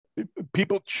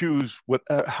people choose what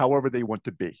however they want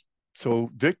to be. So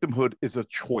victimhood is a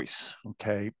choice.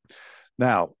 Okay.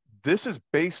 Now, this is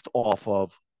based off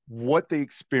of what they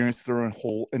experienced their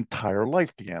whole entire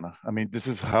life, Deanna. I mean, this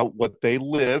is how what they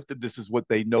lived, and this is what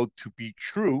they know to be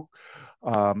true.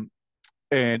 Um,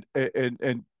 and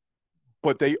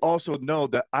but they also know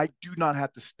that I do not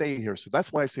have to stay here. So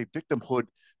that's why I say victimhood,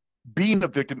 being a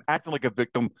victim, acting like a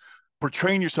victim,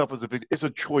 portraying yourself as a victim is a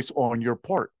choice on your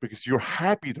part because you're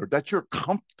happy there. That's your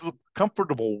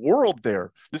comfortable world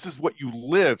there. This is what you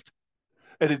lived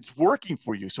and it's working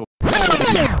for you. So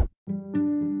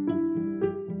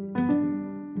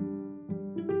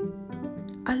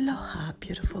Aloha,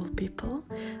 beautiful people.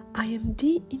 I am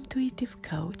the intuitive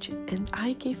coach, and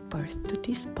I gave birth to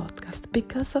this podcast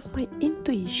because of my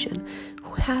intuition,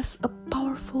 who has a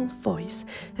powerful voice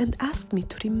and asked me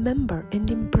to remember and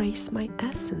embrace my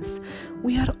essence.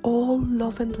 We are all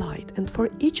love and light, and for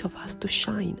each of us to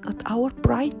shine at our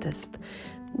brightest,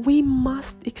 we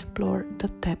must explore the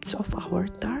depths of our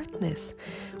darkness.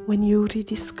 When you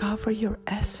rediscover your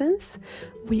essence,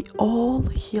 we all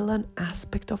heal an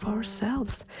aspect of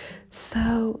ourselves.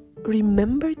 So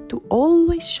remember to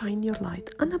always shine your light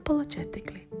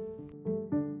unapologetically.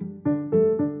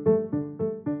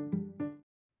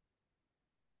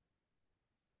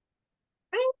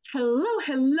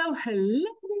 Hello,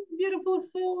 beautiful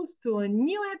souls, to a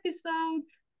new episode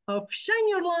of Shine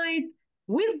Your Light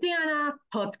with Diana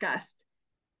podcast.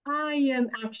 I am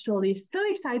actually so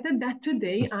excited that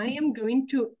today I am going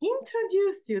to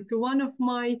introduce you to one of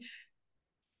my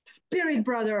spirit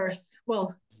brothers.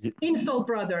 Well, insult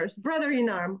brothers, brother in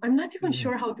arm. I'm not even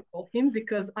sure how to call him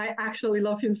because I actually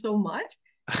love him so much.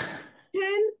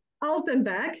 Ken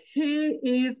Altenbach, he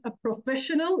is a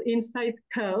professional insight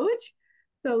coach.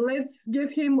 So let's give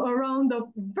him a round of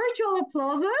virtual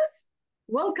applauses.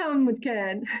 Welcome,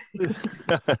 Ken.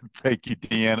 thank you,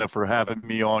 Deanna, for having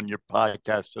me on your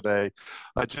podcast today.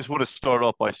 I just want to start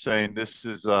off by saying this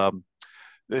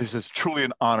is truly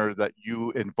an honor that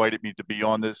you invited me to be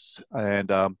on this and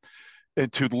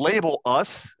to label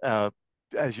us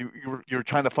as you're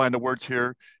trying to find the words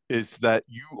here is that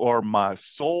you are my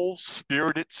soul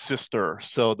spirited sister.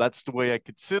 So that's the way I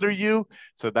consider you.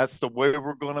 So that's the way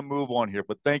we're going to move on here.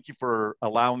 But thank you for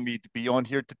allowing me to be on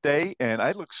here today. And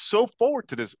I look so forward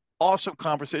to this awesome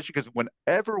conversation because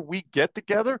whenever we get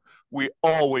together, we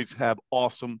always have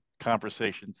awesome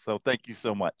conversations. So thank you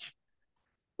so much.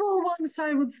 Powerful ones,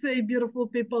 I would say, beautiful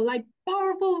people, like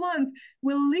powerful ones.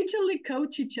 We literally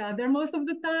coach each other most of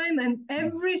the time, and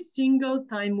every single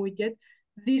time we get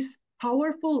these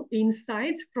powerful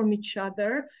insights from each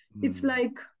other, it's Mm.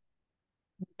 like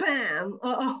bam,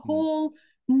 a Mm. whole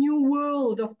new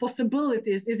world of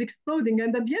possibilities is exploding.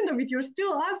 And at the end of it, you're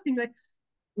still asking, like,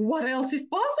 what else is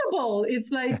possible? It's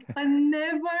like a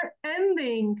never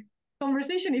ending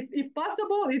conversation. If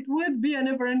possible, it would be a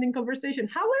never ending conversation.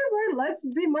 However, let's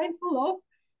be mindful of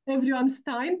everyone's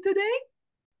time today.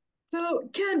 So,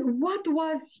 Ken, what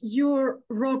was your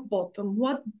rock bottom?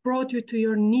 What brought you to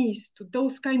your knees, to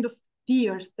those kind of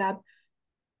tears that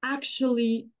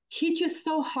actually hit you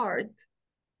so hard?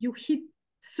 You hit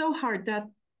so hard that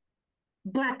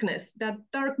blackness, that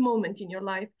dark moment in your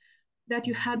life that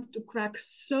you had to crack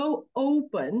so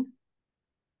open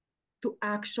to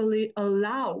actually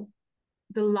allow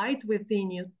the light within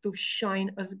you to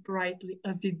shine as brightly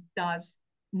as it does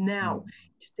now.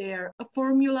 Mm. Is there a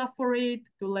formula for it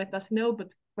to let us know?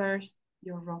 But first,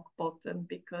 your rock bottom,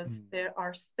 because Mm. there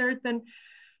are certain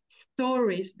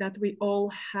stories that we all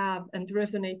have and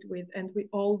resonate with, and we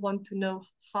all want to know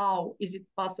how is it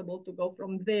possible to go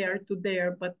from there to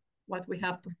there, but what we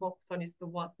have to focus on is the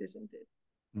what, isn't it?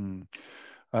 Mm.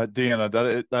 Deanna,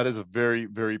 that is a very,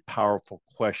 very powerful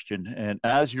question. And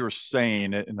as you're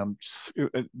saying it, and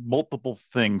multiple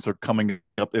things are coming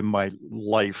up in my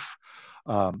life,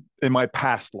 in my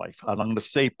past life. And I'm going to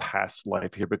say past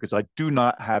life here because I do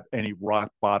not have any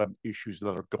rock bottom issues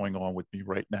that are going on with me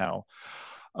right now.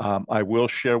 I will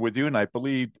share with you, and I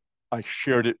believe I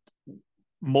shared it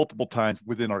multiple times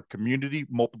within our community,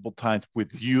 multiple times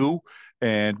with you,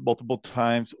 and multiple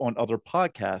times on other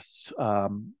podcasts.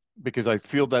 Because I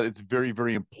feel that it's very,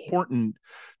 very important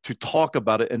to talk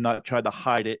about it and not try to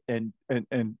hide it and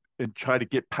try to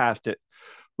get past it.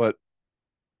 But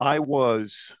I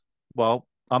was, well,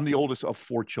 I'm the oldest of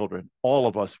four children. All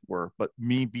of us were, but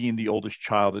me being the oldest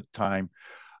child at the time,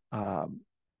 um,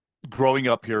 growing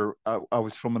up here, I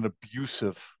was from an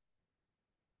abusive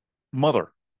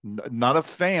mother, not a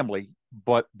family,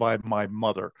 but by my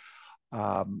mother,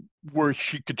 where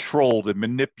she controlled and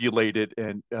manipulated,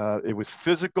 and it was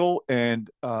physical and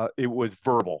it was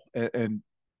verbal, and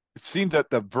it seemed that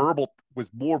the verbal was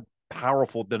more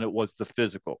powerful than it was the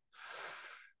physical.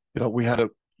 We had to,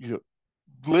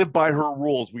 live by her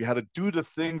rules. We had to do the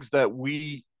things that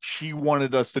she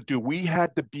wanted us to do. We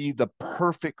had to be the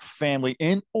perfect family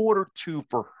in order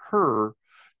for her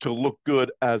to look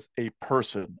good as a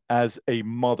person, as a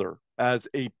mother, as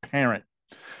a parent.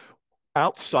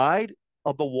 Outside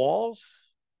of the walls,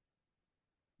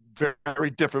 very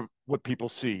different what people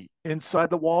see. Inside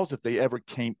the walls, if they ever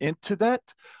came into that,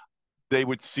 they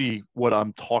would see what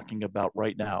I'm talking about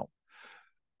right now.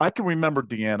 I can remember,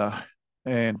 Deanna,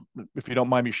 and if you don't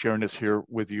mind me sharing this here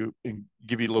with you and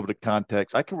give you a little bit of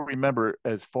context, I can remember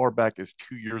as far back as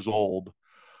 2 years old,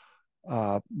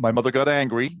 my mother got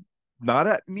angry, not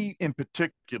at me in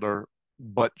particular,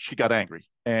 but she got angry.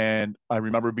 And I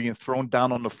remember being thrown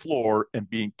down on the floor and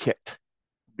being kicked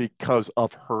because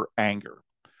of her anger.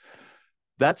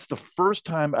 That's the first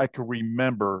time I could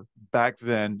remember back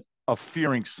then of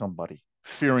fearing somebody,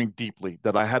 fearing deeply,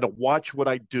 that I had to watch what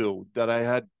I do, that I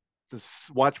had to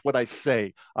watch what I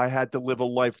say. I had to live a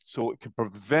life so it could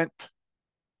prevent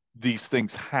these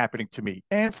things happening to me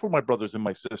and for my brothers and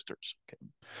my sisters. Okay.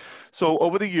 So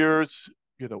over the years,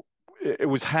 it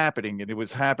was happening and it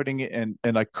was happening, and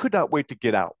I could not wait to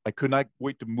get out. I could not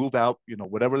wait to move out,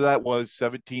 whatever that was,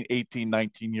 17, 18,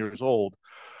 19 years old.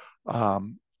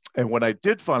 Um, and when I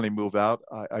did finally move out,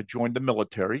 I joined the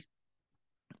military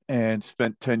and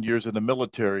spent 10 years in the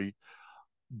military.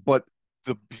 But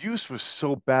the abuse was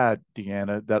so bad,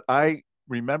 Deanna, that I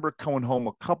remember coming home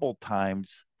a couple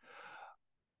times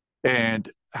and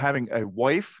having a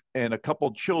wife and a couple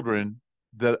of children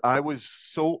that I was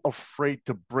so afraid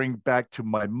to bring back to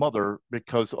my mother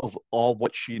because of all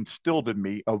what she instilled in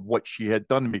me, of what she had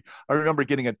done to me. I remember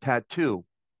getting a tattoo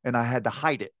and I had to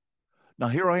hide it. Now,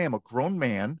 here I am, a grown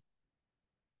man,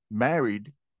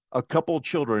 married, a couple of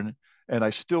children, and I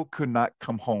still could not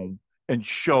come home and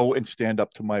show and stand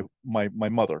up to my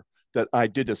mother that I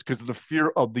did this because of the fear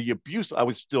of the abuse I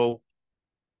was still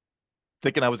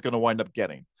thinking I was going to wind up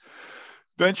getting.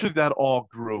 Eventually, that all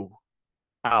grew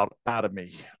out of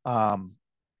me. A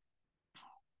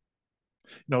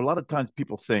lot of times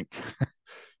people think,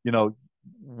 you know,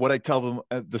 what I tell them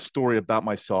the story about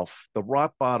myself, the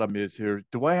rock bottom is here.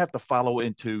 Do I have to follow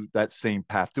into that same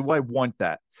path? Do I want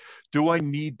that? Do I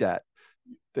need that?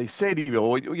 They say to you,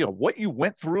 what you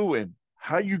went through and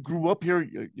how you grew up here,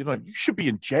 you should be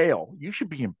in jail. You should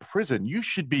be in prison. You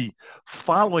should be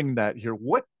following that here.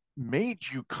 What made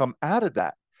you come out of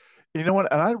that? You know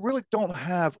what? And I really don't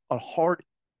have a hard,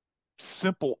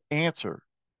 simple answer.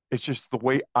 It's just the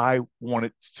way I want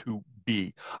it to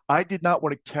be. I did not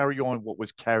want to carry on what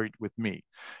was carried with me.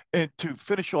 And to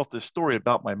finish off this story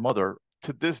about my mother,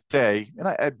 to this day, and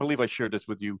I believe I shared this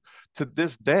with you, to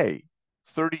this day,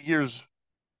 30 years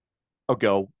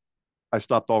ago, I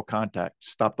stopped all contact,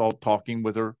 stopped all talking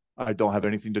with her. I don't have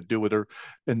anything to do with her.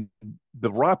 And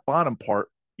the rock bottom part,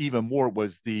 even more,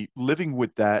 was the living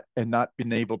with that and not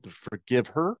being able to forgive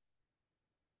her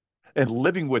and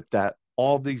living with that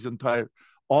all this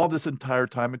entire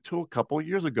time until a couple of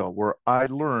years ago, where I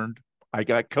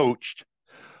got coached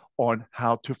on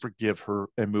how to forgive her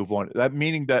and move on. That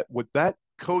meaning that with that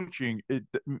coaching,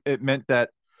 it meant that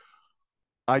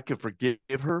I could forgive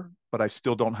her, but I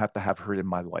still don't have to have her in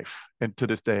my life. And to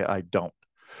this day, I don't.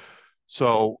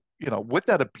 So, with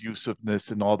that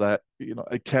abusiveness and all that,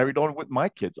 I carried on with my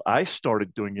kids. I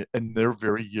started doing it in their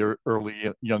very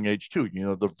early young age too.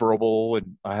 The verbal,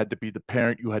 and I had to be the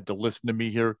parent. You had to listen to me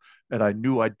here, and I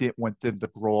knew I didn't want them to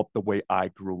grow up the way I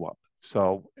grew up.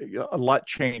 So a lot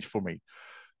changed for me.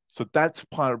 So that's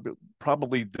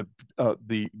probably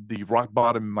the rock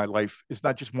bottom in my life. It's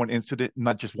not just one incident,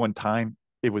 not just one time.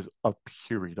 It was a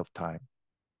period of time.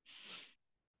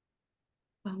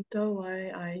 Although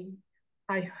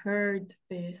I heard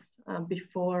this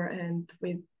before and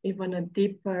with even a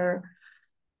deeper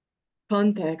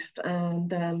context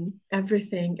and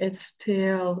everything, it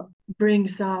still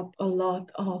brings up a lot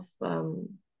of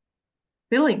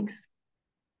feelings,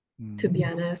 to be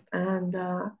Mm, honest. And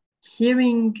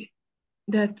hearing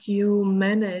that you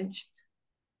managed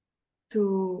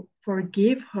to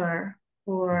forgive her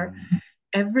for mm,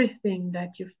 everything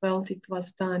that you felt it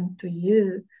was done to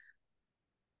you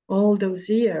all those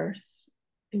years,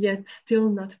 yet still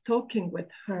not talking with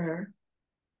her,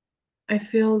 I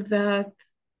feel that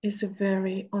is a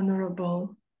very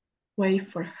honorable way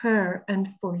for her and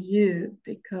for you,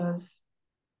 because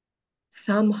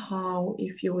somehow,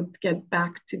 if you would get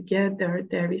back together,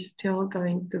 there is still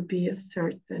going to be a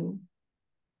certain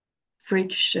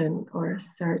friction or a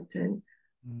certain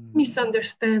mm,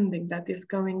 misunderstanding that is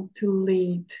going to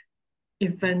lead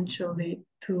eventually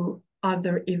to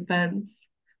other events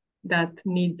that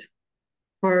need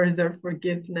further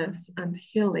forgiveness and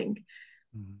healing.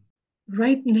 Mm-hmm.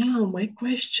 Right now, my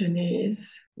question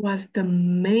is, was the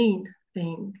main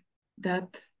thing that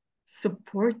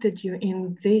supported you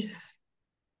in this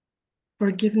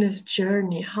forgiveness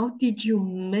journey? How did you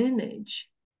manage?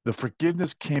 The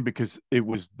forgiveness came because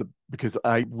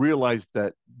I realized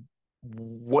that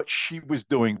what she was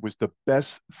doing was the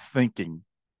best thinking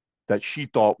that she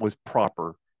thought was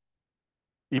proper.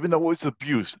 Even though it was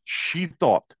abuse, she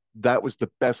thought that was the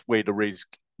best way to raise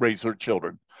her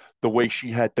children, the way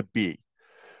she had to be.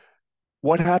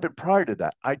 What happened prior to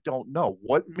that? I don't know.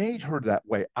 What made her that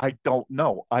way? I don't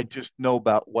know. I just know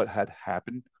about what had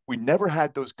happened. We never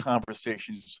had those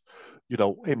conversations,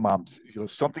 hey, mom,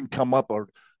 something come up, or,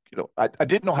 I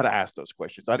didn't know how to ask those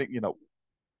questions. I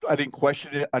didn't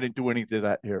question it. I didn't do anything of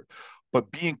that here.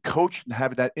 But being coached and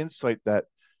having that insight, that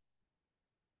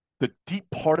the deep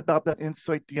part about that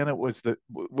insight, Deanna, was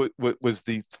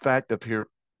the fact of here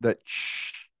that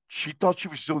she thought she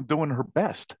was still doing her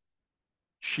best.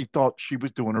 She thought she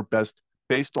was doing her best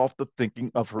based off the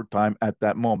thinking of her time at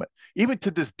that moment. Even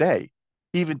to this day,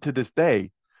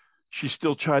 she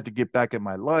still tried to get back in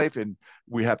my life, and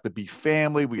we have to be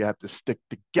family. We have to stick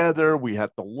together. We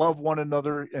have to love one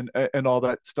another, and all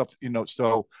that stuff.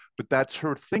 So, but that's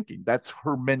her thinking. That's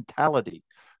her mentality.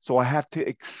 So I have to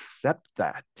accept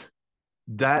that.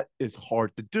 That is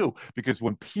hard to do, because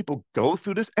when people go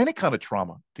through this, any kind of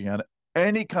trauma, Deanna,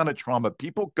 any kind of trauma,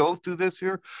 people go through this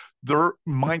here, their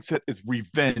mindset is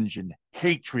revenge and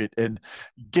hatred and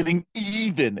getting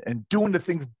even and doing the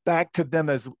things back to them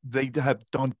as they have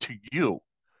done to you.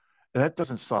 And that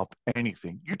doesn't solve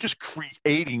anything. You're just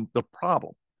creating the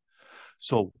problem.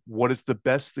 So, what is the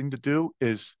best thing to do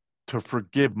is to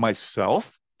forgive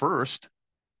myself first.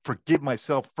 Forgive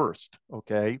myself first,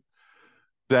 okay?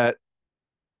 That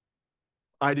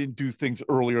I didn't do things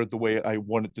earlier the way I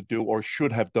wanted to do or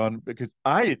should have done because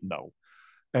I didn't know.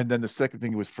 And then the second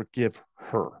thing was forgive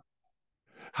her.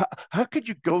 How could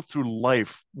you go through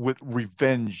life with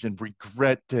revenge and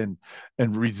regret and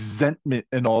resentment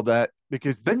and all that?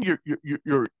 Because then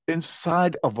you're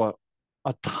inside of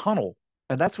a tunnel,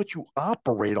 and that's what you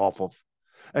operate off of.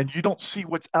 And you don't see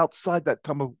what's outside that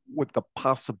tunnel, what the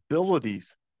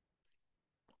possibilities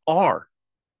are,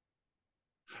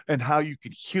 and how you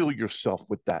can heal yourself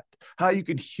with that, how you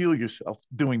can heal yourself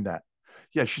doing that.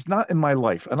 Yeah, she's not in my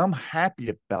life, and I'm happy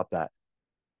about that,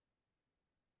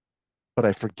 but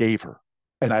I forgave her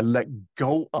and I let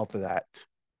go of that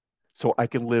so I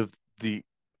can live the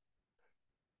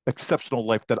exceptional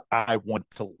life that I want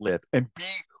to live and be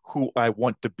who I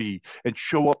want to be and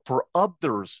show up for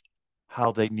others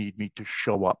how they need me to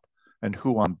show up and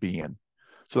who I'm being.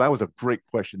 So that was a great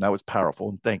question. That was powerful.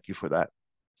 And thank you for that.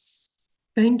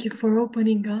 Thank you for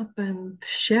opening up and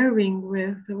sharing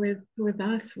with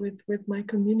us, with my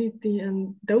community,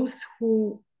 and those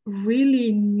who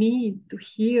really need to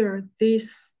hear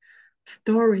this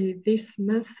story, this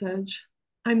message.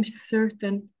 I'm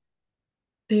certain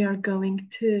they are going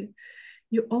to.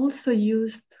 You also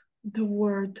used the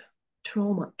word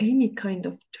trauma, any kind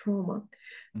of trauma.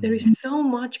 There Mm-hmm. is so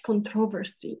much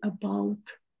controversy about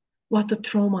what a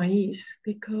trauma is,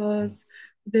 because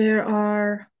there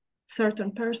are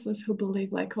certain persons who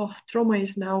believe like, oh, trauma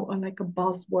is now like a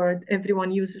buzzword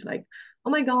everyone uses, like, oh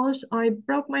my gosh, I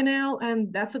broke my nail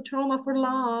and that's a trauma for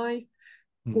life,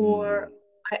 or Mm-hmm.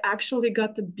 I actually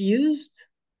got abused,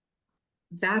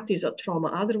 that is a trauma,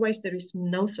 otherwise there is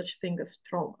no such thing as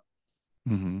trauma.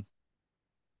 Mm-hmm.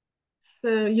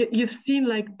 So you've seen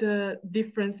like the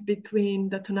difference between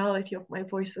the tonality of my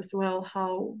voice as well,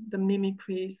 how the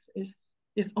mimicry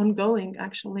is ongoing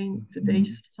actually in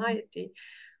today's society.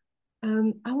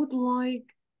 And I would like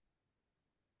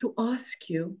to ask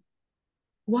you,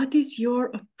 what is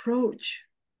your approach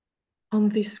on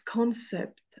this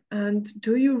concept? And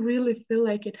do you really feel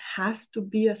like it has to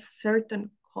be a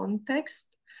certain context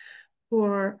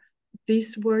for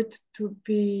this word to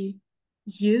be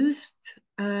used?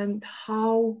 And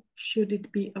how should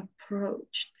it be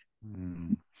approached?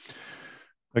 Mm-hmm.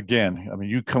 Again, I mean,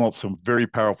 you come up with some very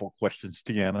powerful questions,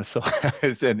 Deanna. So,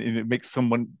 and it makes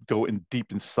someone go in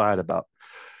deep inside about.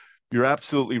 You're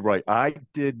absolutely right. I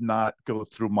did not go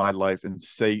through my life and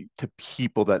say to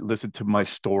people that listen to my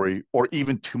story, or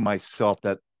even to myself,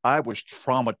 that I was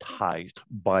traumatized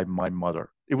by my mother.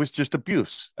 It was just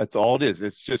abuse. That's all it is.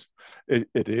 It's just it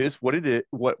is what it is,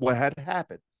 what had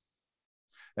happened.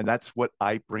 And that's what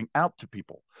I bring out to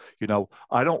people.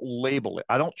 I don't label it.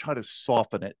 I don't try to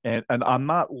soften it. And I'm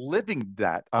not living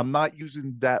that. I'm not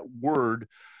using that word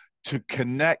to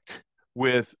connect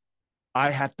with.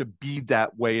 I have to be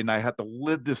that way and I have to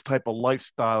live this type of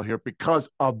lifestyle here because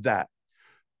of that.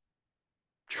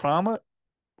 trauma,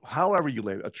 however you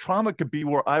label it, a trauma could be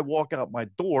where I walk out my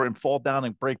door and fall down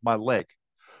and break my leg.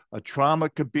 A trauma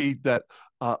could be that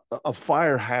a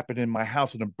fire happened in my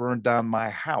house and it burned down my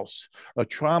house. A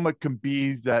trauma can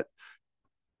be that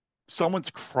someone's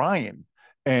crying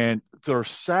and they're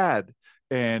sad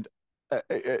and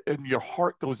and your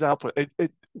heart goes out for it,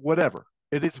 whatever.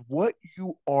 It is what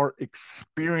you are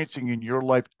experiencing in your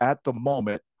life at the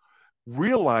moment,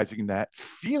 realizing that,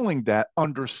 feeling that,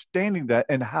 understanding that,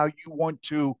 and uh, how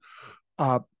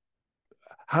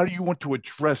do you want to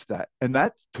address that? And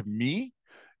that to me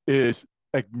is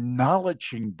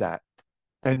acknowledging that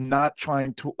and not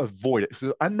trying to avoid it.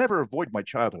 So I never avoid my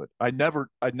childhood. I never,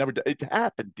 it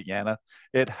happened, Deanna.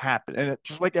 It happened. And it,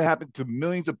 just like it happened to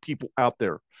millions of people out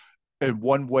there in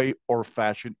one way or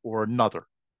fashion or another,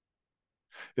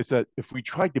 is that if we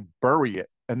try to bury it,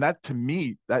 and that to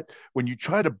me, that when you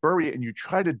try to bury it and you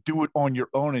try to do it on your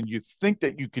own and you think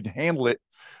that you can handle it,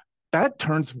 that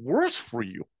turns worse for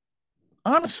you.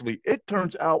 Honestly, it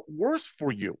turns out worse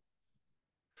for you.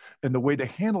 And the way to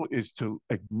handle it is to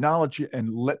acknowledge it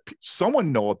and let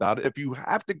someone know about it. If you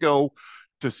have to go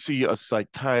to see a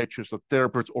psychiatrist, a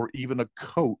therapist, or even a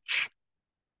coach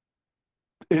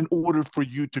in order for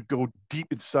you to go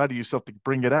deep inside of yourself to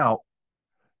bring it out,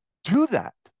 do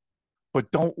that,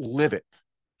 but don't live it.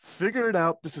 Figure it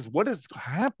out. This is what is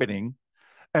happening,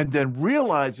 and then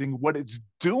realizing what it's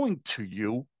doing to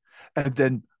you, and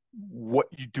then what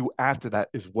you do after that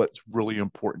is what's really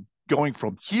important. Going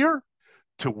from here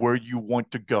to where you want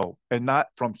to go and not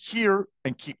from here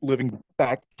and keep living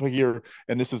back to here.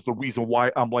 And this is the reason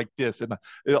why I'm like this. And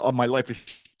my life is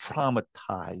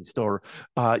traumatized or,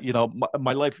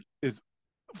 my life is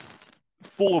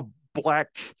full of black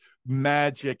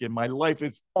magic and my life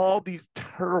is all these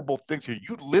terrible things here.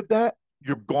 You live that,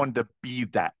 you're going to be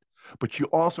that. But you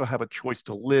also have a choice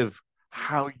to live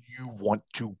how you want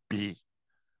to be.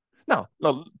 Now,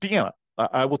 Deanna,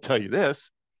 I will tell you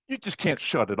this. You just can't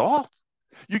shut it off.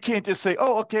 You can't just say,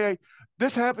 oh, okay,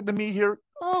 this happened to me here.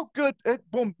 Oh, good. It,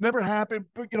 boom, never happened.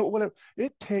 But, whatever.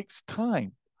 It takes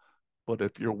time. But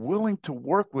if you're willing to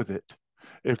work with it,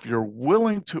 if you're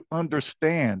willing to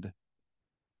understand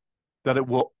that it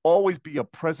will always be a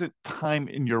present time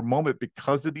in your moment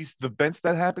because of these events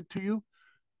that happen to you,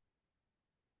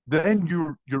 then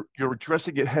you're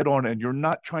addressing it head on and you're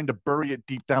not trying to bury it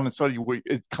deep down inside of you where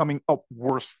it's coming up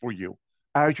worse for you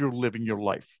as you're living your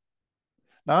life.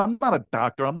 Now, I'm not a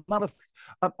doctor. I'm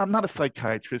not a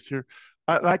psychiatrist here.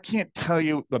 I can't tell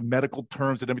you the medical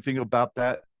terms and everything about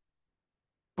that.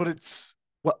 But it's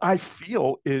what I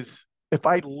feel is if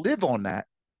I live on that,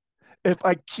 if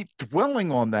I keep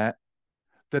dwelling on that,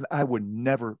 then I would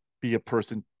never be a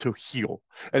person to heal.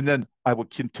 And then I will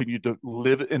continue to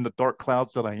live in the dark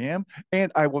clouds that I am,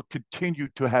 and I will continue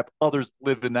to have others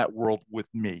live in that world with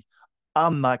me.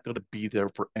 I'm not going to be there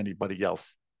for anybody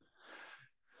else.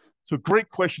 So great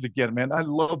question again, man. I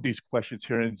love these questions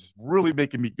here, and it's really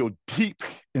making me go deep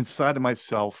inside of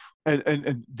myself.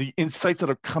 And the insights that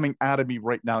are coming out of me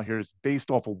right now here is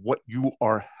based off of what you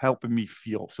are helping me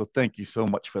feel. So thank you so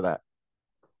much for that.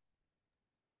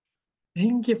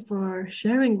 Thank you for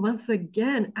sharing once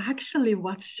again. Actually,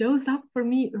 what shows up for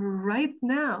me right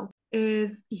now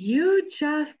is you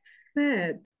just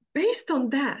said, based on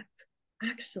that,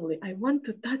 actually, I want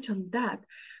to touch on that.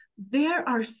 There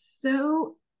are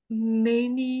so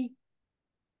many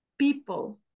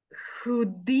people who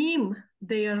dim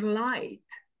their light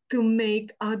to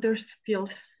make others feel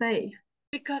safe.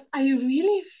 Because I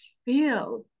really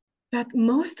feel that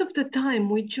most of the time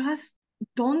we just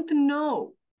don't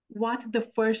know what the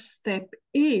first step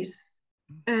is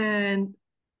and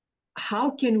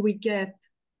how can we get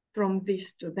from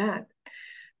this to that.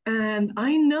 And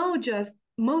I know just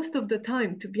most of the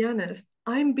time, to be honest,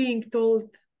 I'm being told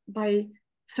by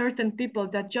certain people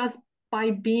that just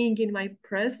by being in my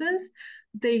presence,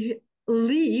 they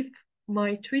leave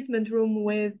my treatment room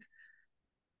with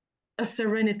a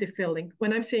serenity feeling.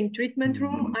 When I'm saying treatment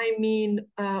room, Mm-hmm. I mean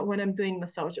when I'm doing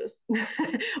massages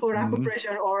or Mm-hmm.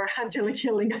 acupressure or angelic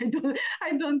healing.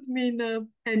 I don't mean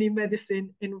any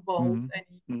medicine involved,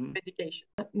 any Mm-hmm. medication.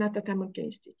 Not that I'm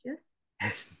against it,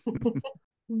 yes?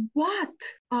 What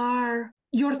are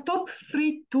your top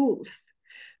 3 tools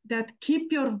that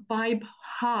keep your vibe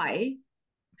high,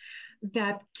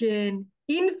 that can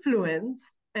influence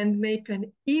and make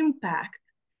an impact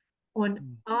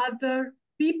on other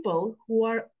people who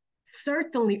are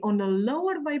certainly on a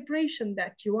lower vibration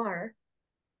that you are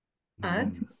at?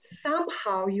 Mm-hmm.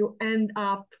 Somehow you end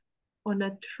up on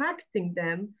attracting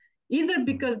them, either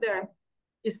because there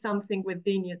is something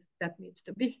within you that needs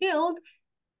to be healed,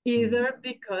 Mm-hmm. either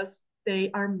because they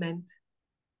are meant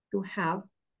to have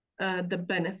the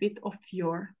benefit of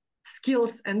your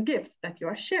skills and gifts that you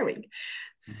are sharing.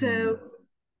 So,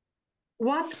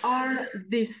 what are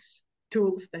these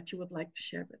tools that you would like to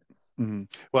share with us?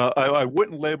 Well, I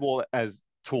wouldn't label it as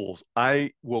tools.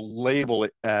 I will label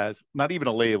it as not even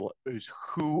a label, is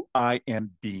who I am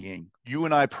being. You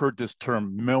and I have heard this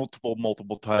term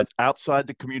multiple times outside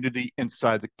the community,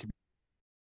 inside the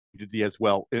community as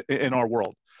well in our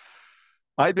world.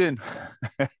 I've been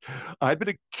I've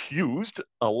been accused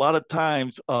a lot of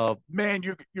times of, man,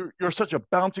 you're such a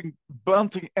bouncing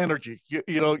energy.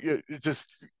 You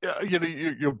just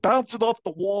you're bouncing off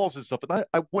the walls and stuff. And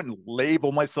I wouldn't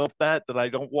label myself that I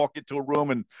don't walk into a room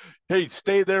and, hey,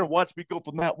 stay there, watch me go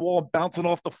from that wall and bouncing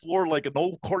off the floor like an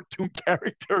old cartoon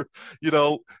character,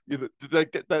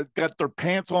 that got their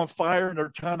pants on fire and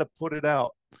they're trying to put it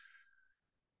out.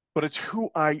 But it's who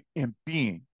I am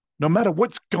being. No matter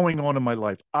what's going on in my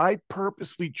life, I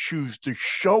purposely choose to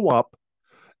show up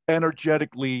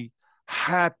energetically,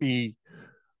 happy,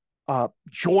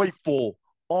 joyful,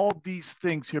 all these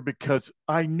things here because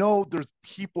I know there's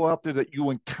people out there that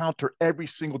you encounter every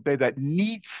single day that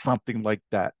need something like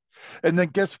that. And then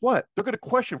guess what? They're going to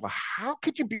question, well, how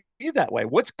could you be that way?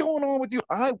 What's going on with you?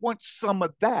 I want some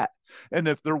of that. And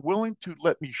if they're willing to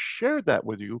let me share that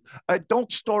with you, I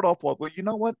don't start off well, you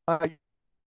know what?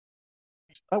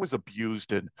 I was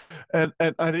abused and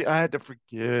I had to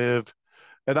forgive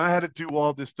and I had to do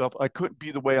all this stuff. I couldn't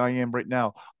be the way I am right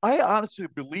now. I honestly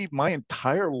believe my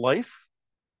entire life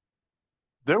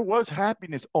there was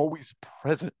happiness always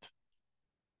present.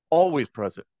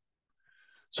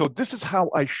 So this is how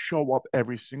I show up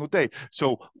every single day.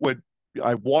 So when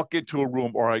I walk into a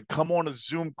room or I come on a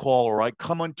Zoom call or I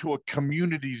come onto a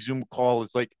community Zoom call,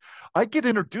 it's like I get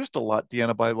introduced a lot,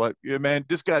 Deanna, by like, yeah, man,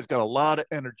 this guy's got a lot of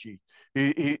energy.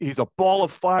 He's a ball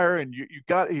of fire and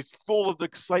he's full of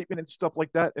excitement and stuff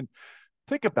like that. And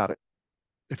think about it.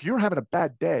 If you're having a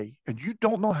bad day and you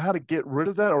don't know how to get rid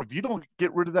of that, or if you don't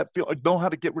get rid of that feel, know how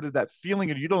to get rid of that feeling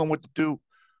and you don't know what to do,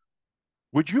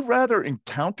 would you rather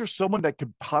encounter someone that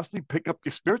could possibly pick up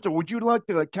your spirits, or would you like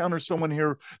to encounter someone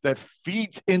here that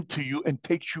feeds into you and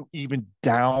takes you even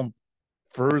down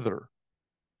further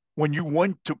when you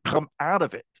want to come out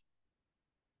of it?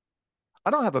 I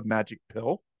don't have a magic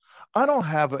pill. I don't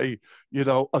have a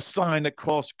sign that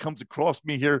comes across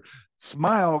me here.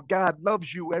 Smile, God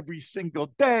loves you every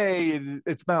single day.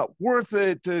 It's not worth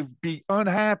it to be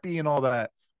unhappy and all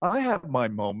that. I have my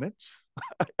moments.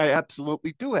 I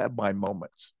absolutely do have my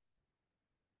moments.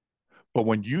 But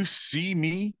when you see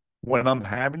me when I'm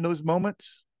having those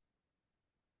moments,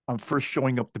 I'm first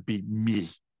showing up to be me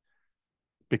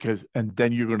and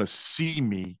then you're going to see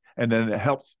me and then it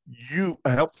helps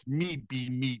me be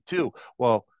me too.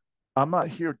 Well, I'm not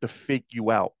here to fake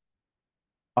you out.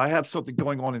 I have something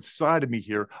going on inside of me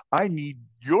here. I need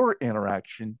your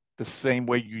interaction the same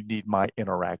way you need my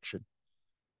interaction.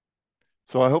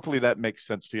 So hopefully that makes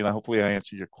sense to you, and hopefully I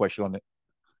answer your question on it.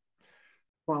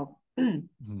 Wow.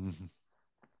 Mm-hmm.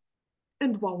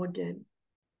 And wow again.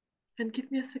 And give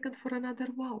me a second for another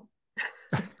wow.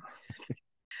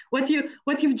 What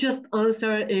you've just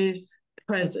answered is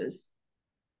presence.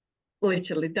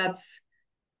 Literally, that's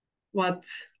what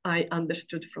I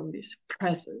understood from this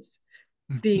presence.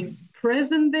 Being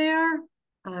present there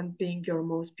and being your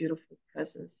most beautiful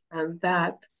presence. And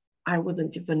that I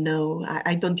wouldn't even know.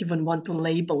 I don't even want to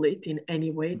label it in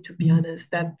any way, to be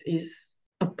honest. That is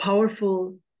a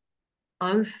powerful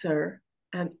answer.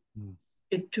 And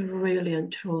it really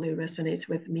and truly resonates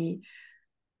with me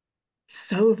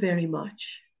so very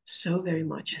much. So very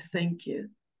much. Thank you.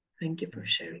 Thank you for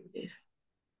sharing this.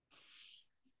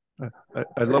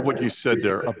 I love what you said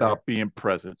there about being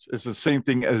present. It's the same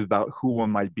thing as about who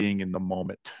am I being in the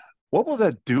moment. What will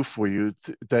that do for you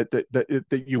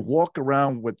that you walk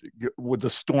around with the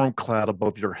storm cloud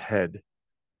above your head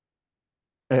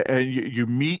and you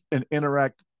meet and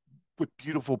interact with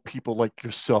beautiful people like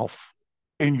yourself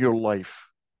in your life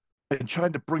and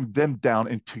trying to bring them down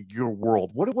into your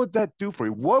world? What would that do for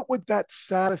you? What would that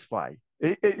satisfy?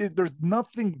 There's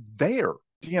nothing there.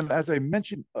 And as I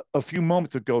mentioned a few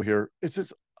moments ago here, it's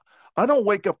just I don't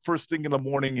wake up first thing in the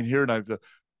morning and here and I've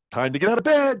time to get out of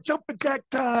bed, jumping jack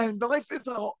time. The life is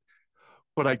all.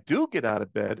 But I do get out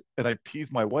of bed, and I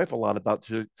tease my wife a lot about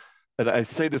it. And I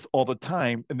say this all the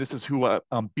time, and this is who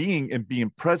I'm being and being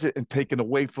present and taken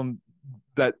away from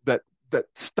that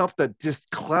stuff that just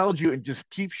clouds you and just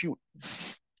keeps you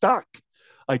stuck.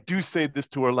 I do say this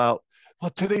to her loud.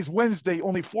 Well, today's Wednesday,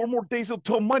 only 4 more days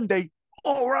until Monday.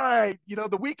 All right,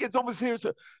 the weekend's almost here.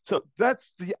 So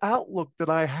that's the outlook that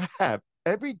I have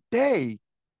every day.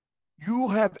 You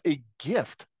have a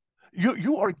gift.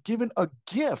 You are given a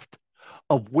gift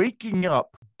of waking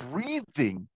up,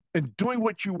 breathing, and doing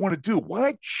what you want to do.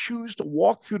 Why choose to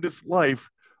walk through this life?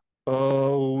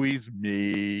 Always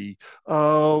me.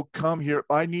 Oh, come here.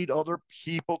 I need other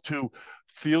people to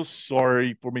feel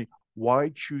sorry for me.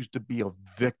 Why choose to be a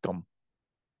victim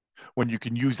when you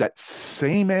can use that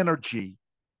same energy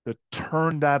to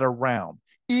turn that around?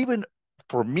 Even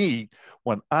for me,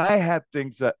 when I have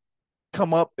things that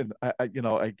come up and I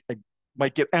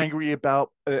might get angry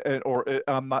about or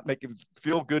I'm not making it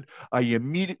feel good, I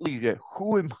immediately get,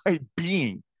 who am I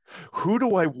being? Who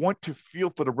do I want to feel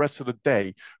for the rest of the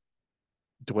day?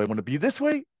 Do I want to be this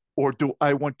way, or do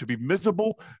I want to be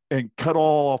miserable and cut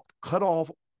off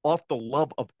the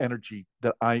love of energy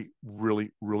that I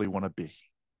really, really want to be?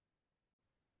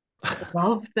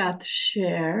 Love that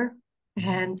share.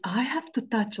 And I have to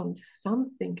touch on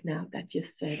something now that you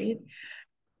said it,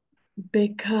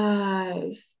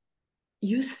 because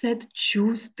you said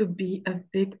choose to be a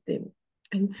victim.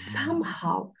 And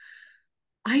somehow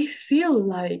I feel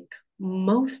like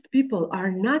most people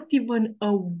are not even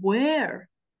aware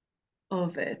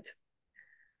of it.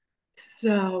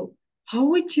 So, what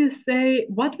would you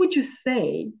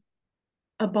say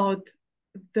about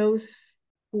those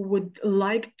who would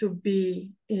like to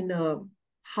be in a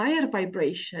higher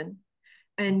vibration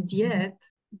and yet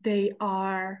they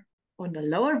are on a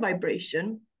lower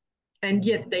vibration and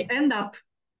yet they end up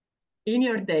in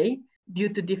your day due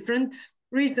to different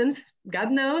reasons?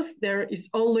 God knows there is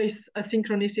always a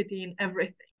synchronicity in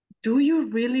everything. Do you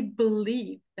really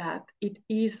believe that it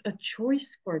is a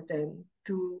choice for them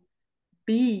to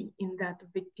be in that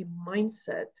victim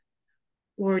mindset?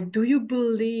 Or do you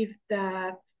believe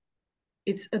that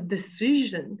it's a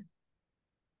decision?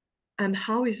 And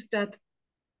how is that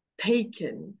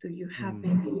taken? Do you have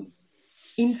any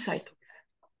insight?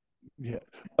 Yeah.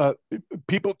 Uh,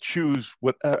 People choose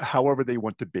however they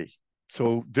want to be.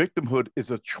 So victimhood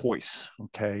is a choice.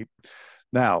 Okay.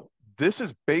 Now, this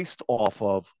is based off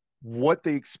of what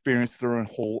they experienced their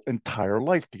whole entire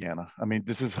life, Deanna. I mean,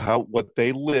 this is what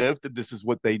they lived, and this is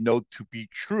what they know to be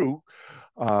true.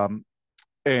 Um,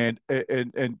 and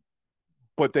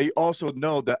but they also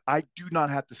know that I do not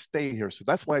have to stay here. So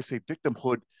that's why I say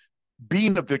victimhood,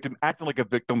 being a victim, acting like a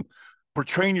victim,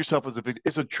 portraying yourself as a victim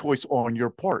is a choice on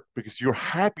your part because you're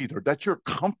happy there. That's your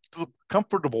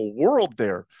comfortable world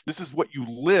there. This is what you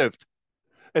lived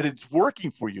and it's working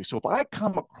for you. So if I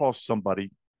come across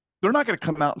somebody, they're not going to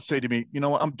come out and say to me,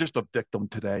 I'm just a victim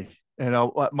today. And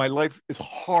my life is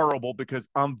horrible because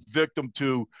I'm victim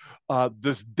to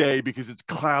this day because it's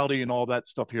cloudy and all that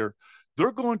stuff here.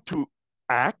 They're going to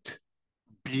act,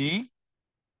 be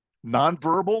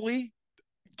non-verbally,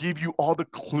 give you all the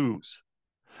clues.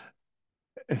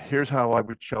 And here's how I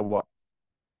would show up.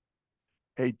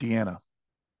 Hey, Deanna,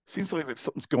 seems like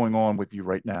something's going on with you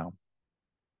right now.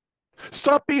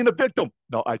 Stop being a victim.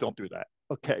 No, I don't do that.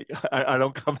 Okay. I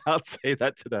don't come out and say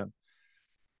that to them.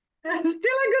 Still a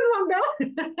good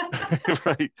one, though.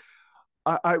 Right.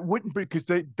 I wouldn't because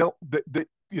they don't,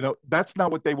 that's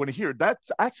not what they want to hear.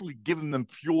 That's actually giving them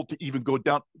fuel to even go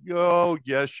down. Oh,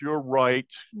 yes, you're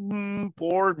right.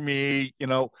 Poor me.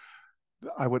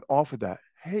 I would offer that.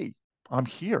 Hey, I'm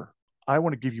here. I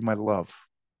want to give you my love.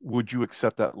 Would you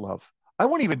accept that love? I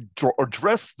won't even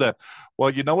address the, well,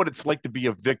 you know what it's like to be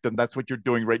a victim. That's what you're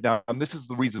doing right now. And this is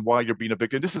the reason why you're being a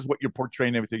victim. This is what you're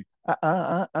portraying, everything.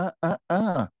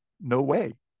 No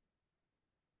way.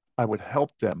 I would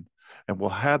help them and we'll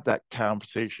have that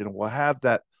conversation. We'll have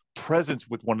that presence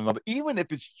with one another, even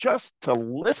if it's just to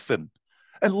listen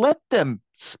and let them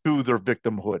spew their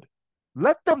victimhood.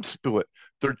 Let them spew it.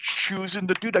 They're choosing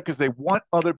to do that because they want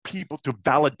other people to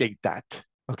validate that.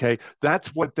 Okay.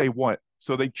 That's what they want.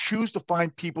 So they choose to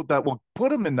find people that will put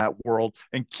them in that world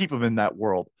and keep them in that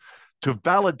world to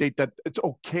validate that it's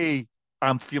okay.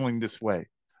 I'm feeling this way.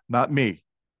 Not me.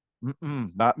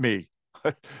 Not me.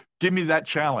 Give me that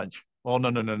challenge. Oh,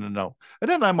 no, no, no, no, no. And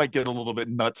then I might get a little bit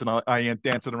nuts and I am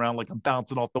dancing around like I'm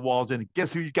bouncing off the walls. And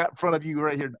guess who you got in front of you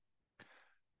right here?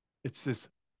 It's this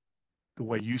the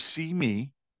way you see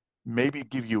me, maybe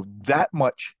give you that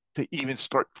much to even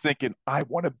start thinking, I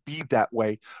want to be that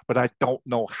way, but I don't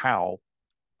know how.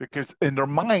 Because in their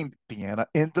mind, Deanna,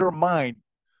 in their mind,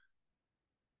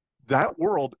 that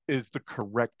world is the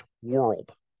correct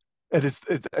world.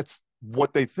 It's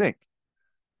what they think.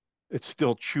 It's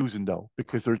still choosing though,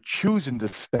 because they're choosing to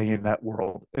stay in that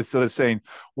world instead of saying,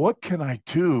 what can I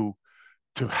do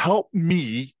to help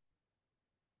me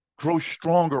grow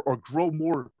stronger or grow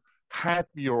more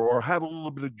happier or have a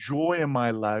little bit of joy in my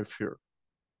life here?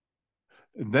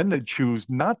 And then they choose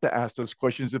not to ask those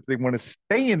questions if they want to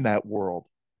stay in that world.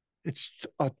 It's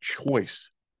a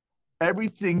choice.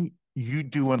 Everything you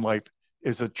do in life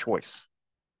is a choice.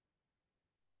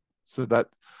 So that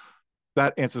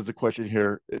answers the question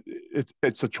here.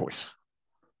 It's a choice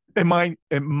in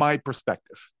my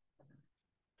perspective.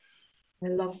 I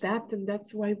love that. And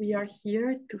that's why we are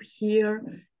here to hear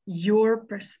your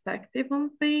perspective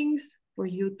on things, for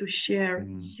you to share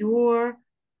Mm, your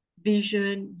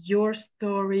vision, your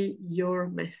story, your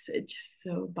message.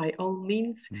 So, by all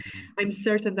means, mm, I'm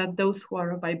certain that those who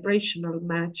are a vibrational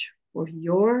match for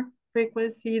your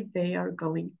frequency, they are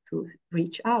going to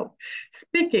reach out.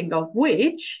 Speaking of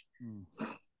which, mm,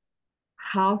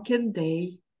 how can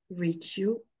they reach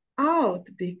you out?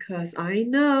 Because I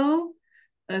know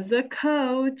as a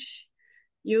coach,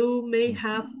 you may mm,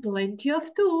 have plenty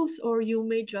of tools, or you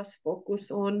may just focus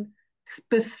on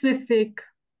specific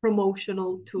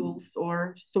promotional tools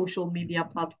or social media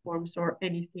platforms or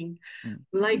anything mm,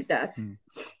 like that. mm.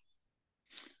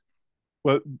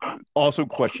 But also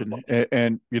question,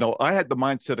 and I had the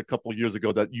mindset a couple of years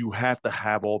ago that you have to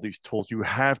have all these tools. You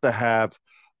have to have,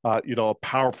 a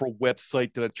powerful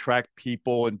website to attract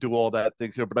people and do all that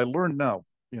things here. But I learned no.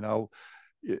 You know,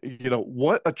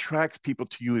 what attracts people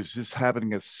to you is just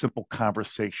having a simple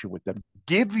conversation with them.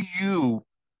 Give you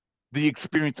the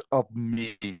experience of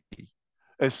me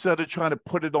instead of trying to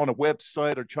put it on a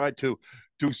website or try to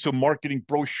do some marketing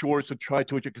brochures to try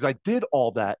to, because I did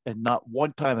all that and not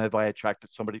one time have I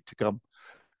attracted somebody to come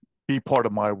be part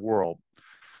of my world.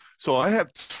 So I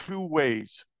have two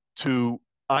ways to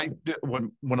I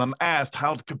when I'm asked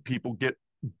how can people get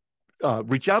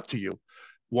reach out to you.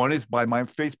 One is by my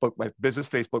business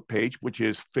Facebook page, which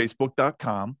is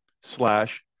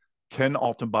facebook.com/Ken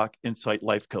Altenbach Insight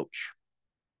Life Coach.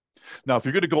 Now, if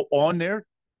you're going to go on there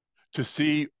to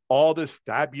see all this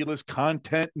fabulous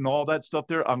content and all that stuff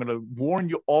there, I'm going to warn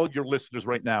you, all your listeners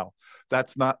right now,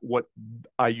 that's not what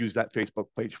I use that Facebook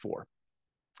page for.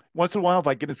 Once in a while, if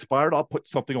I get inspired, I'll put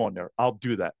something on there. I'll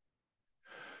do that.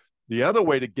 The other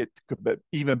way to get,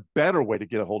 even better way to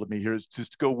get a hold of me here is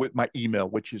just to go with my email,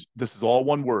 which is, this is all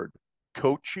one word,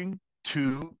 coaching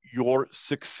to your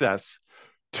success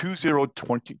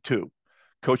 2022.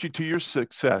 Coaching to your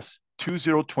success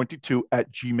 2022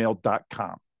 at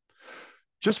gmail.com.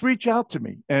 Just reach out to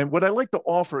me. And what I like to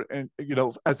offer, and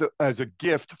as a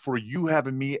gift for you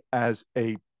having me as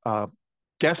a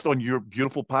guest on your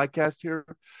beautiful podcast here,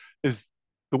 is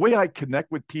the way I connect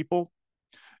with people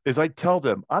is I tell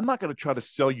them I'm not going to try to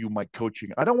sell you my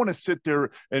coaching. I don't want to sit there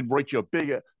and write you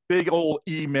a big old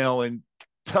email and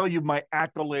tell you my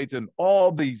accolades and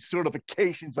all the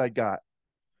certifications I got.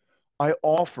 I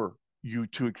offer you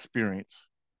to experience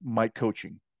my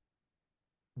coaching.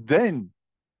 Then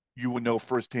you will know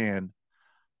firsthand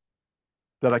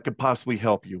that I could possibly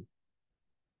help you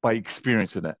by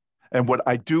experiencing it. And what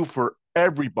I do for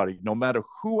everybody, no matter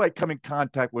who I come in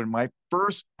contact with, my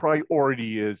first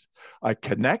priority is I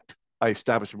connect, I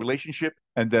establish a relationship,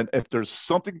 and then if there's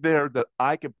something there that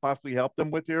I can possibly help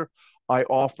them with here, I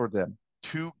offer them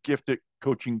two gifted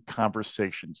coaching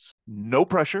conversations. No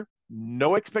pressure,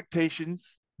 no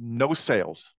expectations, no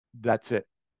sales. That's it.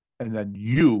 And then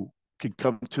you can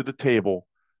come to the table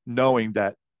knowing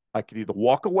that I can either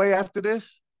walk away after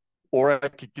this or I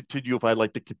could continue if I'd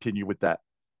like to continue with that.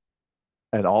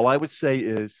 And all I would say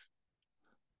is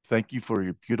thank you for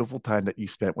your beautiful time that you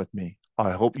spent with me.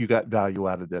 I hope you got value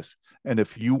out of this. And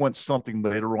if you want something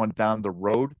later on down the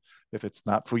road, if it's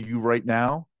not for you right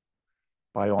now,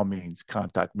 by all means,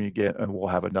 contact me again and we'll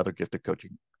have another gifted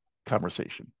coaching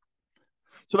conversation.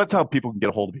 So that's how people can get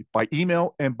a hold of me by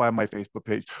email and by my Facebook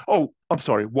page. Oh, I'm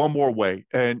sorry, one more way.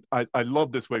 And I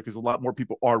love this way because a lot more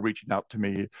people are reaching out to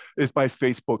me is by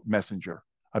Facebook Messenger.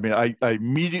 I mean, I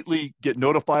immediately get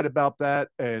notified about that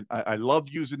and I love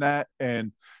using that.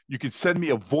 And you can send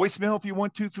me a voicemail if you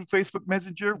want to through Facebook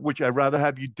Messenger, which I'd rather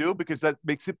have you do because that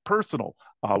makes it personal.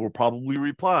 I will probably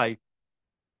reply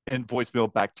and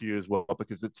voicemail back to you as well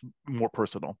because it's more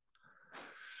personal.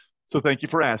 So thank you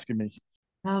for asking me.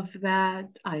 Love that.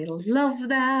 I love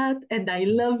that. And I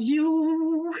love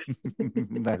you.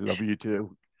 I love you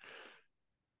too.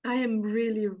 I am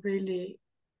really, really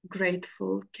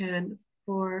grateful, Ken,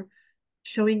 for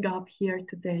showing up here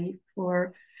today,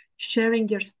 for sharing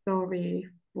your story,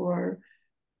 for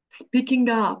speaking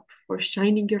up, for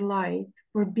shining your light,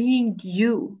 for being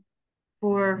you,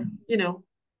 for,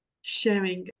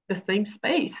 sharing the same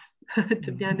space,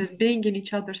 to be honest, being in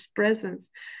each other's presence.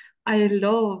 I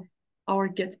love our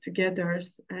get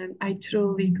togethers, and I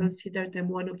truly consider them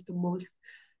one of the most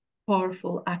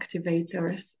powerful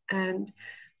activators. And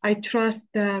I trust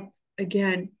that,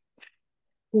 again,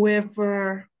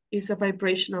 whoever is a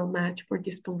vibrational match for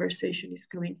this conversation is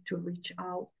going to reach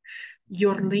out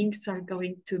Your links are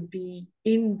going to be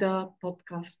in the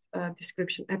podcast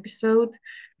description episode,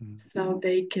 so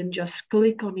they can just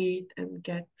click on it and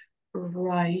get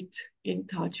right in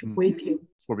touch with you.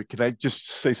 Can I just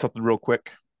say something real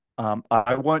quick?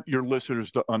 I want your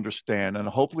listeners to understand, and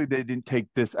hopefully they didn't take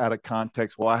this out of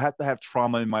context. Well, I have to have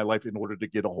trauma in my life in order to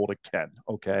get a hold of Ken.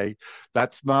 Okay.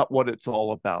 That's not what it's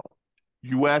all about.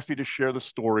 You asked me to share the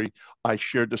story. I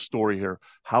shared the story here.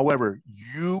 However,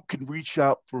 you can reach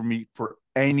out for me for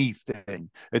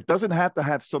anything. It doesn't have to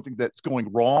have something that's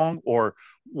going wrong or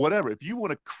whatever. If you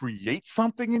want to create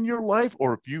something in your life,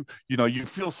 or if you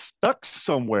feel stuck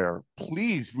somewhere,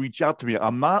 please reach out to me.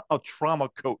 I'm not a trauma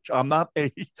coach. I'm not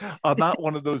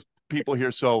one of those people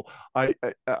here. So I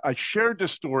shared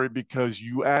this story because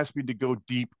you asked me to go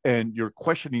deep, and your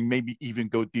questioning made me even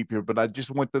go deep here. But I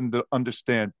just want them to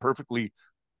understand perfectly.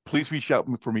 Please reach out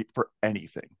for me for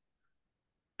anything.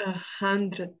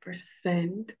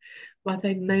 100%. What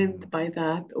I meant by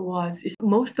that was is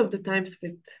most of the times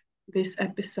with these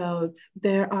episodes,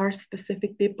 there are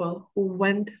specific people who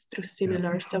went through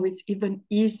similar, so it's even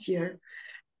easier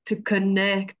to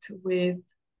connect with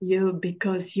you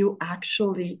because you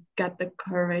actually got the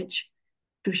courage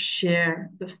to share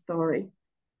the story,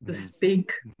 to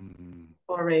speak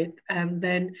for it, and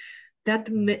then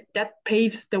that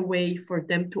paves the way for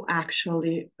them to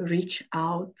actually reach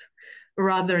out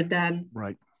rather than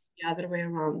Right. the other way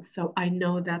around. So I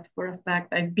know that for a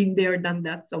fact. I've been there, done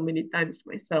that so many times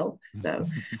myself. So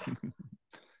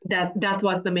that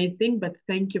was the main thing. But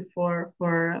thank you for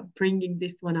bringing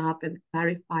this one up and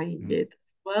clarifying it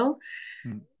as well.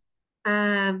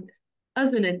 And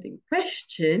as an ending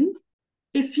question,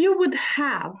 if you would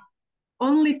have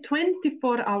only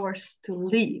 24 hours to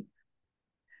live,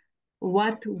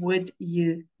 what would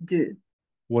you do?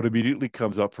 What immediately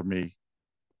comes up for me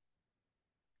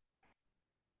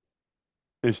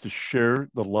is to share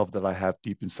the love that I have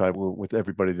deep inside with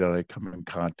everybody that I come in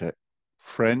contact,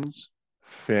 friends,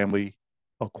 family,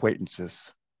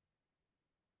 acquaintances.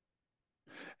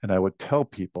 And I would tell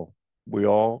people,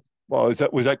 well, was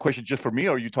that question just for me,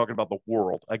 or are you talking about the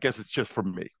world? I guess it's just for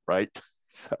me, right?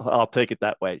 So I'll take it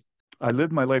that way. I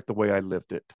lived my life the way I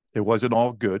lived it. It wasn't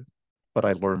all good, but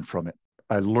I learned from it.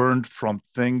 I learned from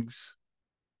things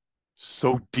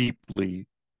so deeply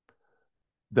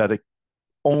that it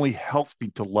only helps me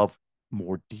to love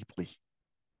more deeply.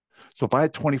 So if I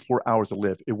had 24 hours to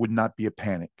live, it would not be a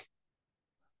panic.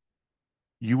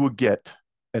 You would get,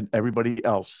 and everybody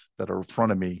else that are in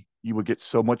front of me, you would get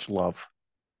so much love.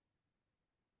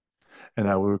 And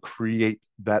I would create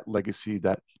that legacy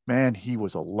that, man, he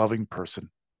was a loving person.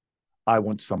 I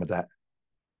want some of that.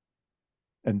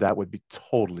 And that would be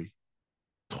totally,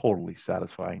 totally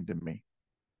satisfying to me.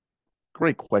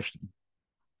 Great question.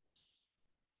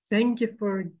 Thank you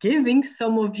for giving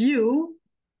some of you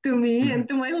to me and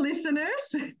to my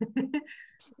listeners.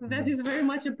 That is very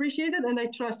much appreciated. And I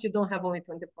trust you don't have only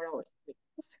 24 hours to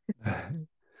make.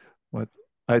 But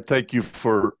I thank you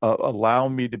for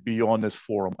allowing me to be on this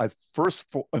forum. I first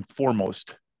and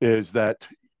foremost is that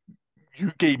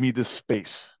you gave me this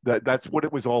space. That's what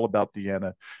it was all about,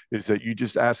 Deanna, is that you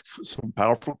just asked some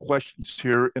powerful questions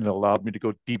here and it allowed me to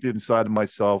go deep inside of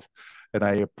myself. And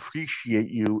I appreciate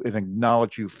you and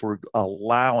acknowledge you for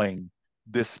allowing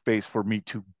this space for me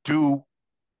to do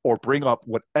or bring up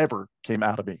whatever came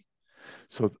out of me.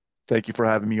 So thank you for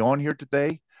having me on here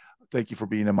today. Thank you for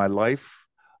being in my life.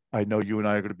 I know you and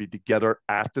I are going to be together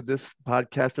after this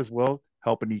podcast as well,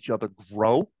 helping each other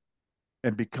grow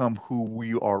and become who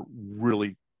we are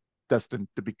really destined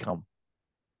to become.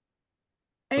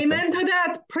 So amen to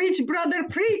that. Preach, brother,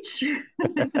 preach.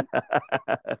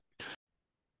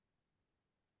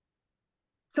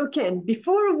 So, Ken,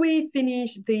 before we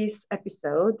finish this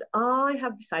episode, I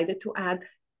have decided to add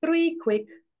 3 quick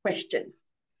questions,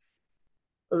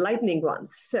 lightning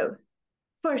ones. So,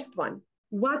 first one,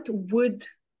 what would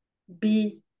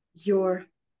be your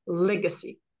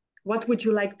legacy? What would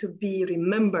you like to be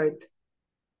remembered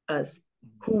as?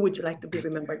 Who would you like to be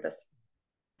remembered as?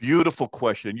 Beautiful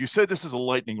question. You said this is a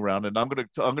lightning round, and I'm gonna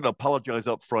apologize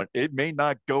up front. It may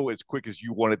not go as quick as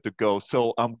you want it to go,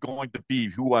 so I'm going to be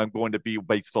who I'm going to be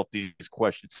based off these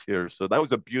questions here. So that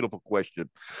was a beautiful question.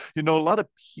 A lot of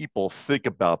people think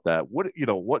about that.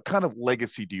 What kind of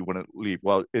legacy do you want to leave?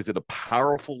 Well, is it a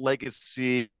powerful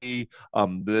legacy?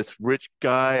 This rich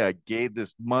guy, I gave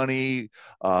this money.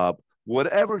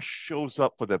 Whatever shows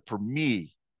up for that. For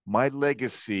me, my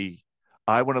legacy,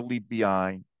 I want to leave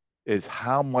behind is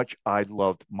how much I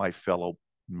loved my fellow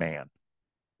man.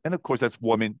 And of course, that's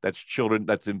woman, that's children,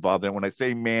 that's involved. And when I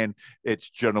say man, it's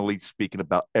generally speaking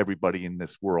about everybody in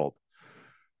this world.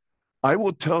 I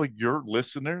will tell your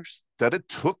listeners that it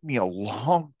took me a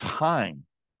long time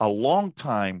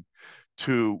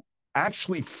to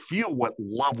actually feel what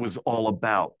love was all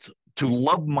about, to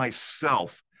love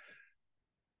myself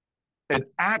and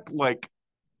act like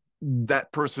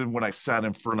that person when I sat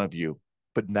in front of you.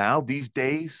 But now, these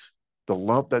days, the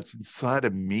love that's inside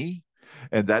of me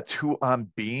and that's who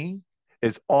I'm being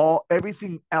is all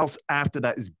everything else after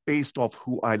that is based off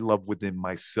who I love within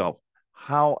myself,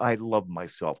 how I love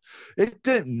myself. It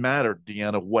didn't matter,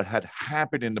 Deanna, what had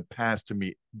happened in the past to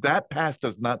me. That past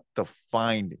does not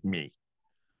define me.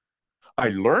 I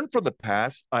learned from the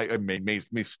past. I made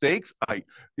mistakes.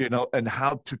 And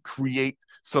how to create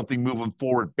something moving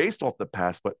forward based off the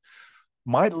past. But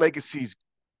my legacy's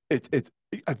it's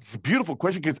a beautiful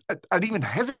question because I didn't even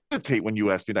hesitate when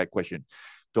you asked me that question.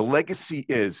 The legacy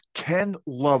is Ken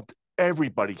loved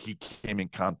everybody he came in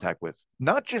contact with,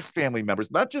 not just family members,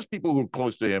 not just people who are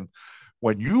close to him.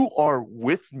 When you are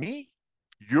with me,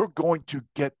 you're going to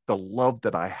get the love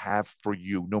that I have for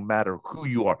you, no matter who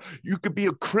you are. You could be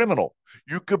a criminal.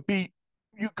 You could be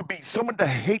you could be someone that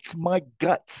hates my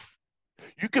guts.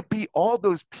 You could be all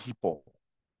those people.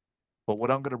 But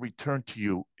what I'm going to return to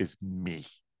you is me,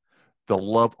 the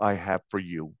love I have for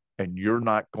you. And you're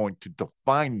not going to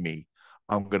define me.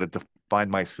 I'm going to define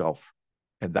myself.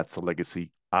 And that's the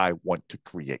legacy I want to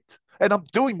create. And I'm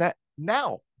doing that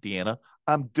now, Deanna.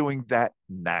 I'm doing that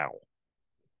now.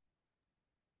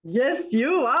 Yes,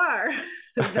 you are.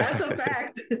 That's a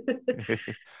fact.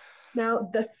 Now,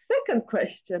 the second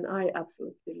question, I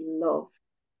absolutely loved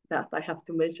that. I have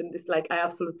to mention this. Like, I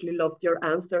absolutely loved your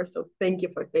answer. So, thank you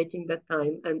for taking the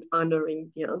time and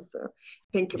honoring the answer.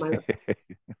 Thank you, my love.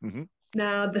 Mhm.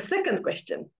 Now, the second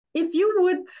question, if you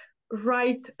would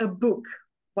write a book,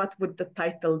 what would the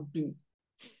title be?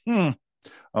 Hmm.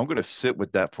 I'm going to sit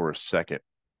with that for a second.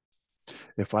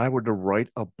 If I were to write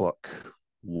a book,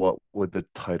 what would the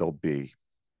title be?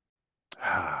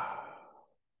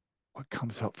 What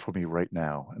comes up for me right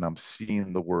now? And I'm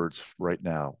seeing the words right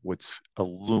now. What's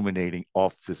illuminating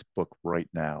off this book right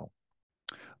now?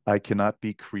 I cannot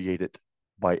be created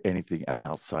by anything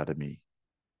outside of me.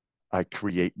 I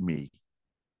create me,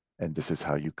 and this is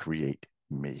how you create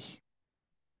me.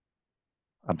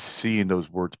 I'm seeing those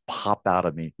words pop out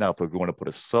of me. Now, if we're going to put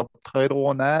a subtitle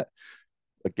on that,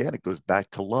 again, it goes back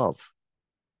to love.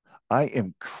 I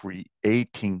am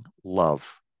creating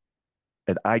love,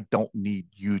 and I don't need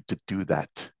you to do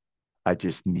that. I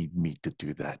just need me to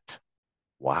do that.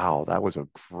 Wow, that was a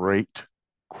great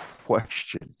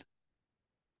question.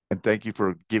 And thank you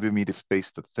for giving me the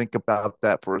space to think about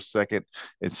that for a second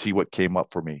and see what came up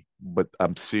for me. But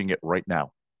I'm seeing it right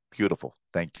now. Beautiful.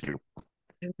 Thank you.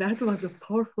 And that was a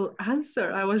powerful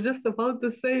answer. I was just about to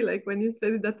say, like, when you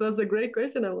said that was a great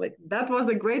question, I'm like, that was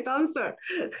a great answer.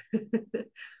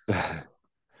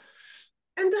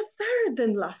 And the third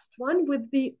and last one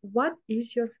would be, what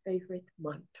is your favorite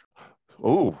mantra?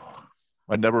 Oh,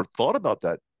 I never thought about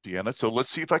that, Deanna. So let's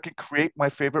see if I can create my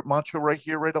favorite mantra right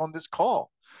here, right on this call.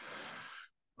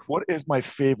 What is my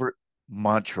favorite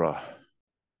mantra?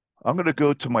 I'm going to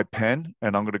go to my pen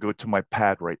and I'm going to go to my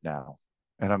pad right now.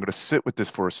 And I'm going to sit with this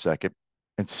for a second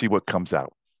and see what comes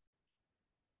out.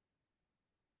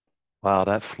 Wow,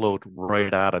 that flowed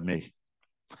right out of me.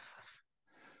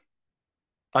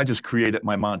 I just created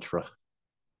my mantra.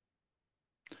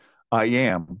 I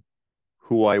am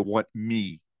who I want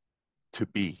me to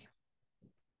be.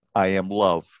 I am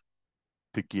love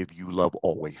to give you love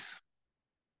always.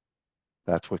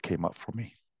 That's what came up for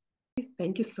me.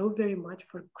 Thank you so very much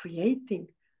for creating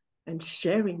and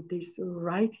sharing this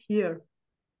right here,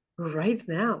 right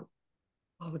now.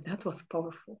 Oh, that was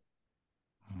powerful.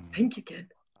 Hmm. Thank you, Ken.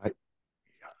 I,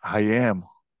 I am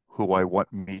who I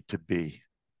want me to be.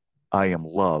 I am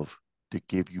love to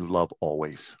give you love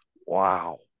always.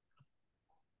 Wow.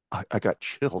 I got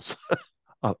chills.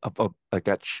 I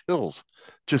got chills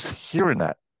just hearing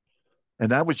that.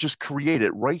 And that was just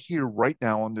created right here, right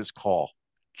now on this call,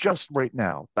 just right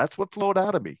now. That's what flowed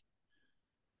out of me.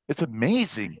 It's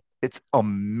amazing. It's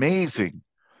amazing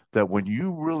that when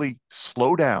you really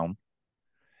slow down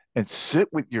and sit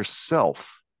with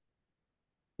yourself,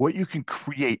 what you can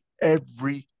create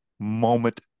every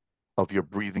moment of your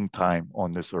breathing time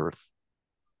on this earth.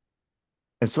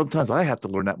 And sometimes I have to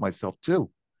learn that myself too.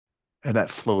 And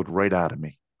that flowed right out of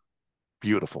me.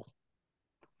 Beautiful.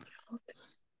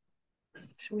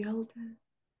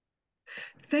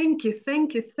 Thank you,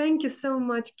 thank you, thank you so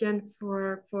much, Ken,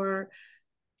 for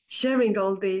sharing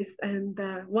all this. And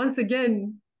once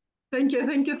again, thank you,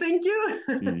 thank you, thank you.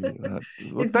 Yeah.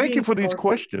 Well, It's thank you been for these powerful.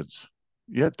 questions.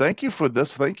 Yeah, thank you for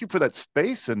this. Thank you for that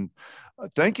space. And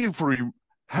thank you for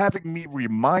having me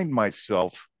remind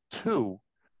myself, too,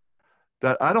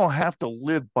 that I don't have to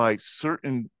live by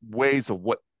certain ways of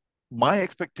what my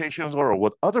expectations are or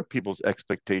what other people's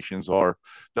expectations are,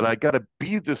 that I got to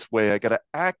be this way, I got to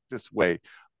act this way.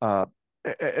 Uh,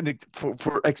 and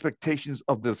for expectations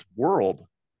of this world,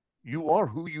 you are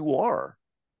who you are.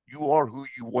 You are who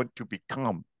you want to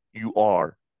become. You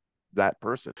are that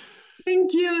person.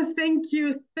 Thank you, thank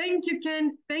you, thank you,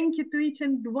 Ken. Thank you to each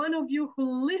and one of you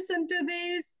who listened to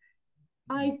this.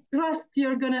 I trust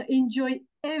you're gonna enjoy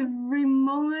every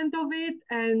moment of it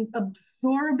and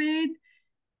absorb it.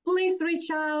 Please reach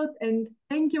out, and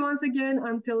thank you once again.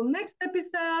 Until next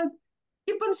episode,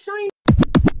 keep on shining.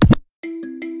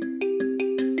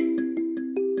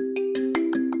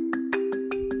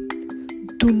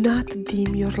 Do not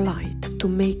dim your light to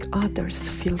make others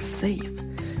feel safe.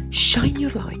 Shine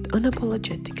your light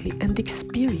unapologetically and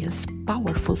experience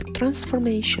powerful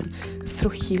transformation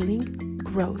through healing,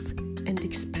 growth, and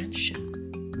expansion.